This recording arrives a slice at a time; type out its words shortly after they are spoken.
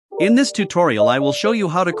In this tutorial I will show you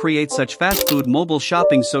how to create such fast food mobile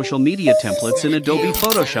shopping social media templates in Adobe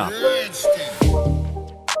Photoshop.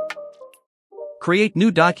 Create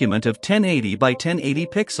new document of 1080 by 1080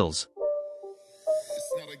 pixels.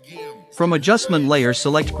 From adjustment layer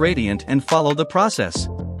select gradient and follow the process.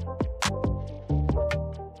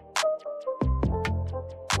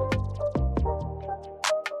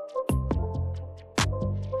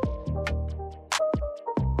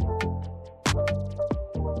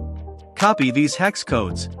 Copy these hex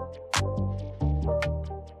codes.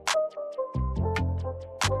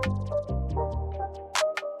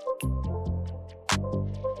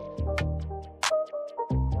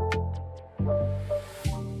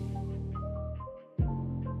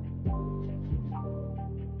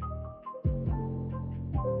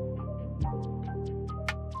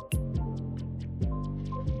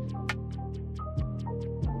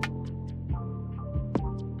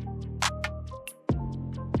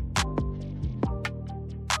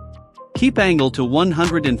 Keep angle to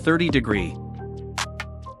 130 degree.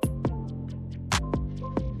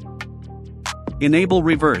 Enable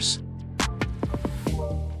reverse.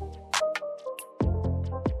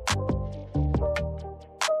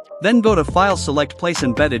 Then go to File, select Place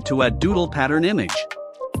Embedded to add doodle pattern image.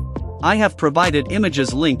 I have provided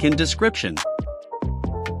images link in description.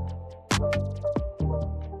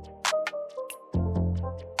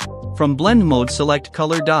 From blend mode select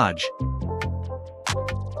color dodge.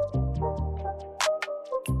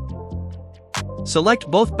 Select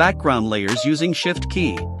both background layers using Shift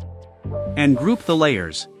key. And group the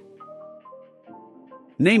layers.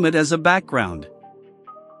 Name it as a background.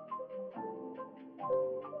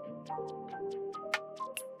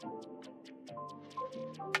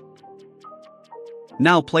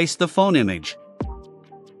 Now place the phone image.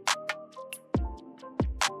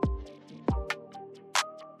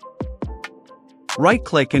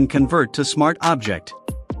 Right-click and convert to Smart Object.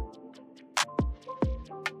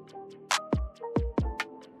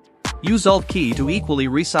 Use Alt key to equally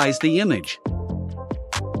resize the image.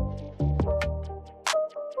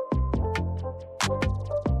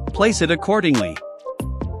 Place it accordingly.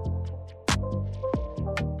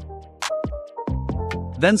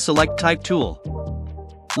 Then select Type tool.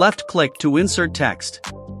 Left-click to insert text.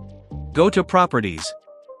 Go to Properties.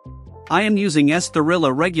 I am using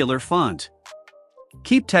Therilla regular font.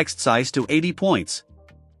 Keep text size to 80 points.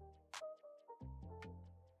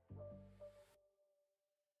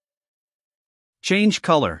 Change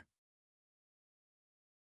color.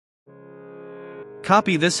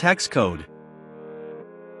 Copy this hex code.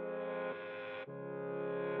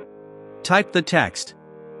 Type the text.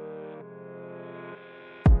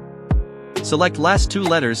 Select last two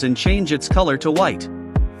letters and change its color to white.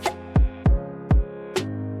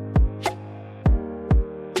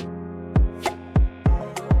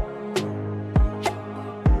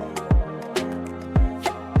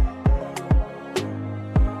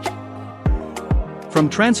 From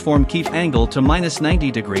transform keep angle to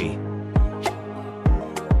 -90 degree.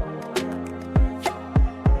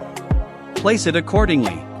 Place it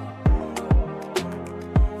accordingly.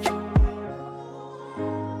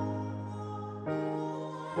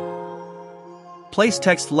 Place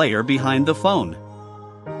text layer behind the phone.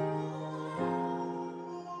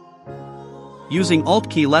 Using Alt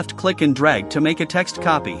key left click and drag to make a text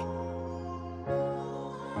copy.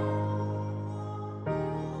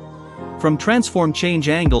 From transform change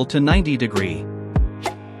angle to 90 degree.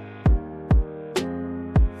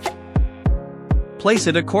 Place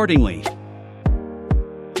it accordingly.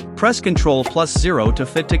 Press Ctrl+0 to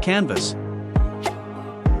fit to canvas.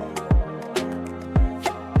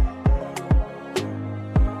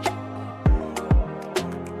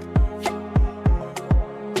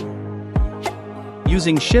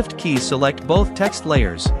 Using Shift key select both text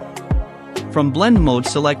layers. From blend mode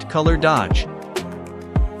select color dodge.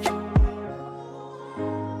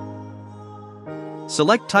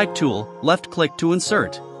 Select Type tool, left-click to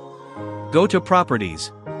insert. Go to Properties.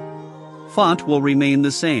 Font will remain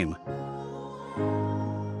the same.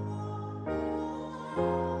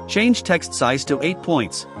 Change text size to 8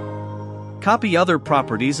 points. Copy other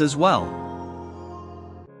properties as well.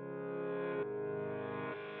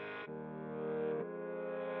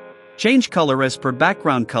 Change color as per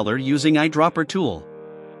background color using eyedropper tool.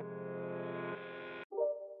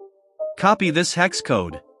 Copy this hex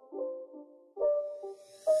code.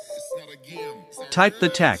 Type the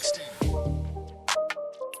text.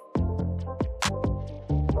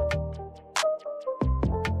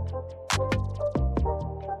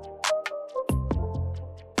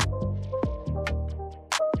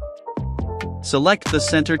 Select the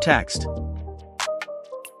center text.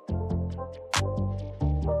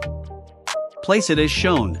 Place it as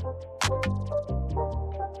shown.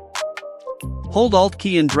 Hold Alt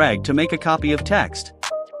key and drag to make a copy of text.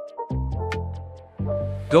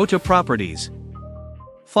 Go to Properties.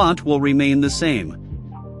 Font will remain the same.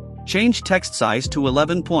 Change text size to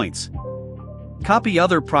 11 points. Copy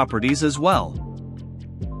other properties as well.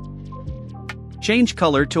 Change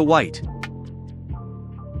color to white.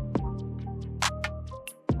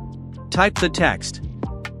 Type the text.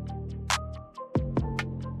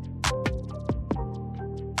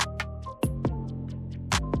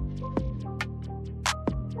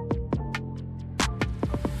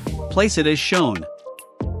 Place it as shown.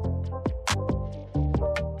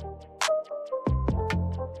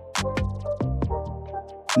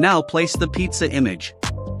 Now place the pizza image.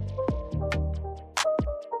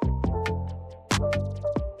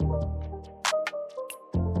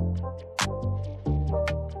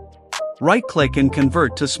 Right-click and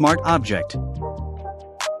convert to Smart Object.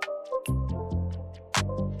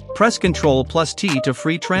 Press Ctrl+T to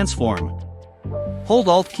free transform. Hold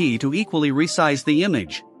Alt key to equally resize the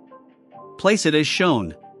image. Place it as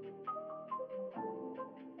shown.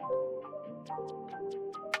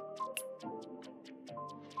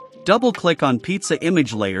 Double-click on Pizza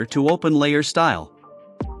Image Layer to open Layer Style.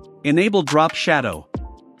 Enable Drop Shadow.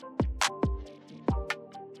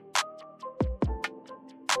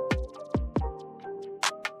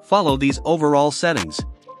 Follow these overall settings.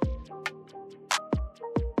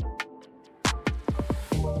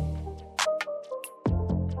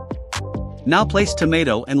 Now place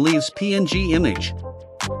tomato and leaves PNG image.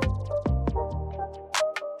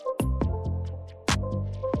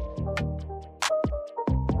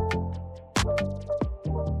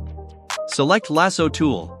 Select Lasso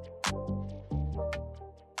tool.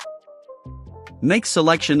 Make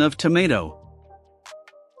selection of tomato.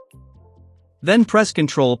 Then press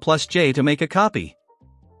Ctrl+J to make a copy.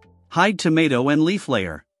 Hide tomato and leaf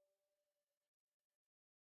layer.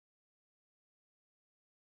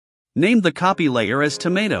 Name the copy layer as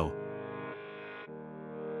tomato.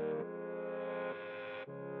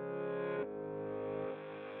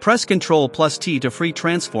 Press Ctrl+T to free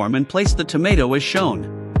transform and place the tomato as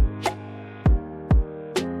shown.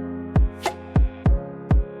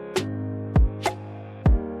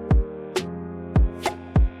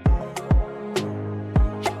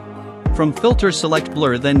 From Filter select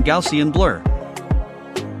Blur, then Gaussian Blur.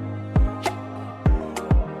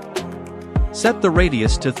 Set the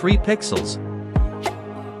radius to 3 pixels.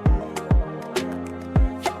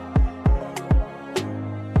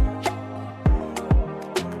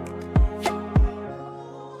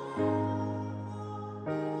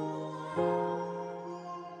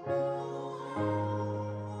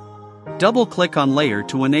 Double-click on Layer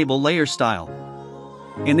to enable Layer Style.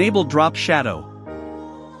 Enable Drop Shadow.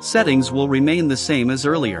 Settings will remain the same as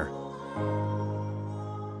earlier.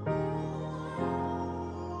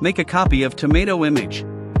 Make a copy of tomato image.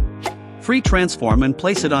 Free transform and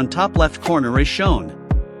place it on top left corner as shown.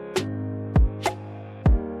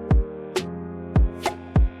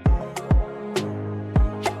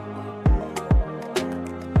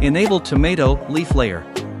 Enable tomato leaf layer.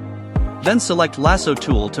 Then select Lasso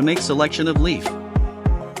tool to make selection of leaf.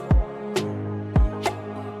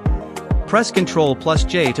 Press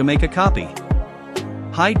Ctrl+J to make a copy.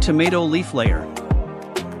 Hide tomato leaf layer.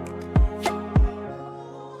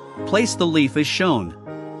 Place the leaf as shown.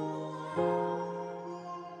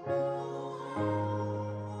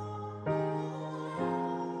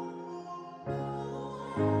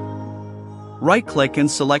 Right-click and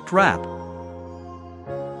select Wrap.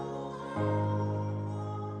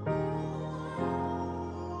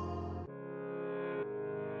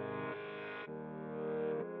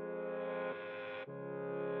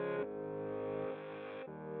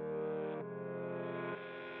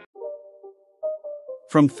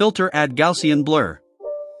 From Filter, add Gaussian Blur.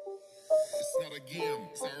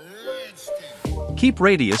 Keep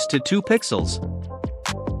radius to 2 pixels.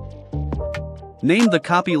 Name the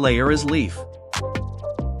copy layer as Leaf.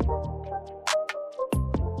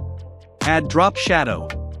 Add Drop Shadow.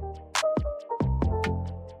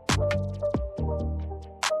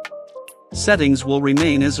 Settings will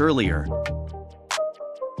remain as earlier.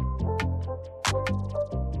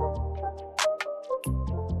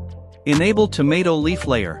 Enable tomato leaf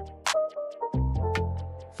layer.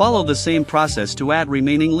 Follow the same process to add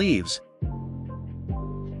remaining leaves.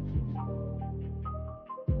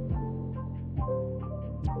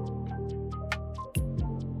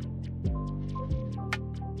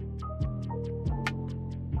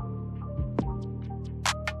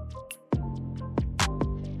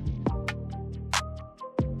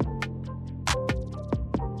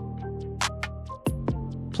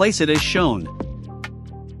 place it as shown.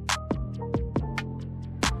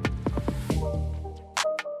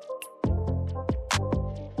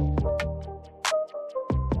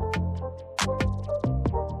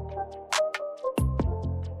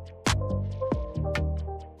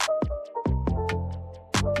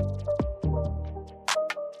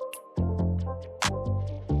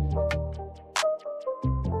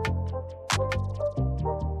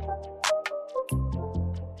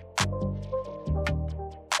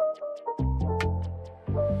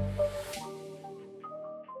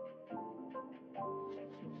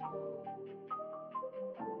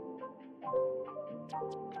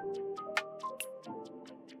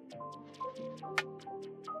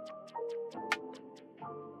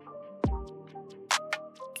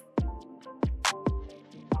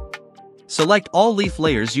 Select all leaf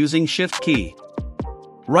layers using Shift key.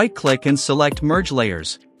 Right-click and select Merge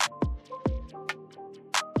Layers.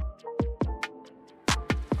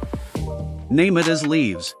 Name it as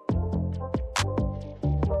Leaves.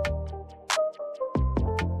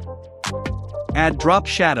 Add Drop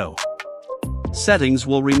Shadow. Settings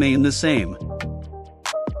will remain the same.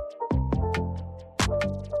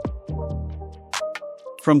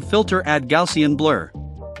 From Filter, add Gaussian Blur.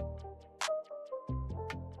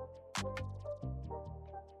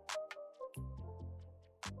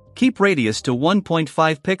 Keep radius to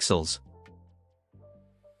 1.5 pixels.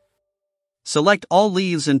 Select all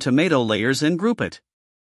leaves and tomato layers and group it.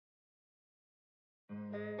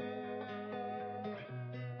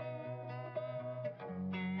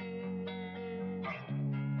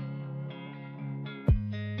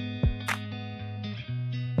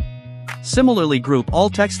 Similarly, group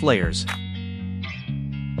all text layers.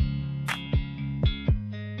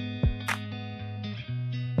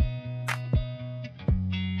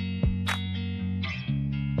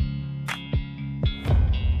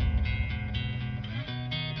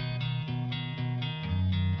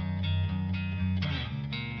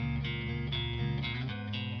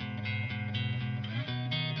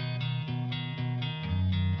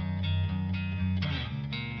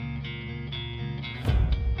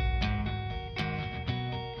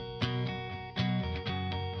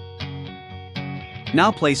 Now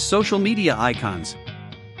place social media icons.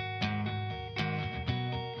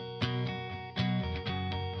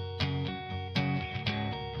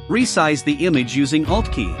 Resize the image using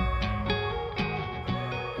Alt key.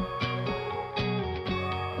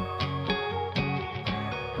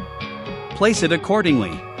 Place it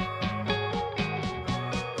accordingly.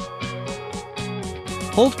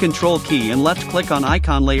 Hold Ctrl key and left-click on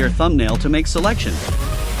icon layer thumbnail to make selection.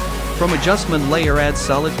 From adjustment layer, add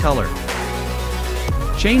solid color.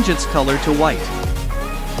 Change its color to white.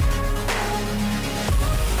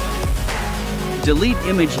 Delete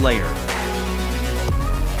image layer.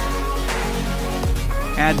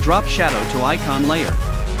 Add drop shadow to icon layer.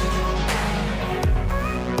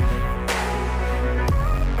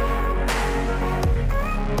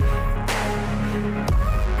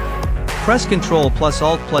 Press Ctrl plus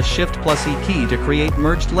Alt plus Shift plus E key to create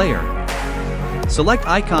merged layer. Select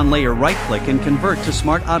icon layer, right-click and convert to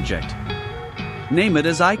Smart Object. Name it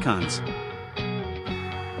as Icons.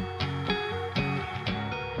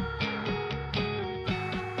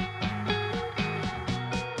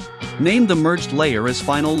 Name the merged layer as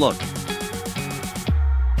Final Look.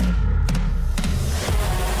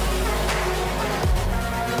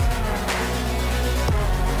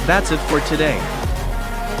 That's it for today.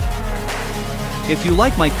 If you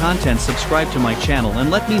like my content, subscribe to my channel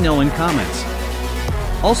and let me know in comments.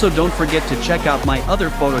 Also, don't forget to check out my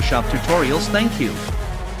other Photoshop tutorials. Thank you.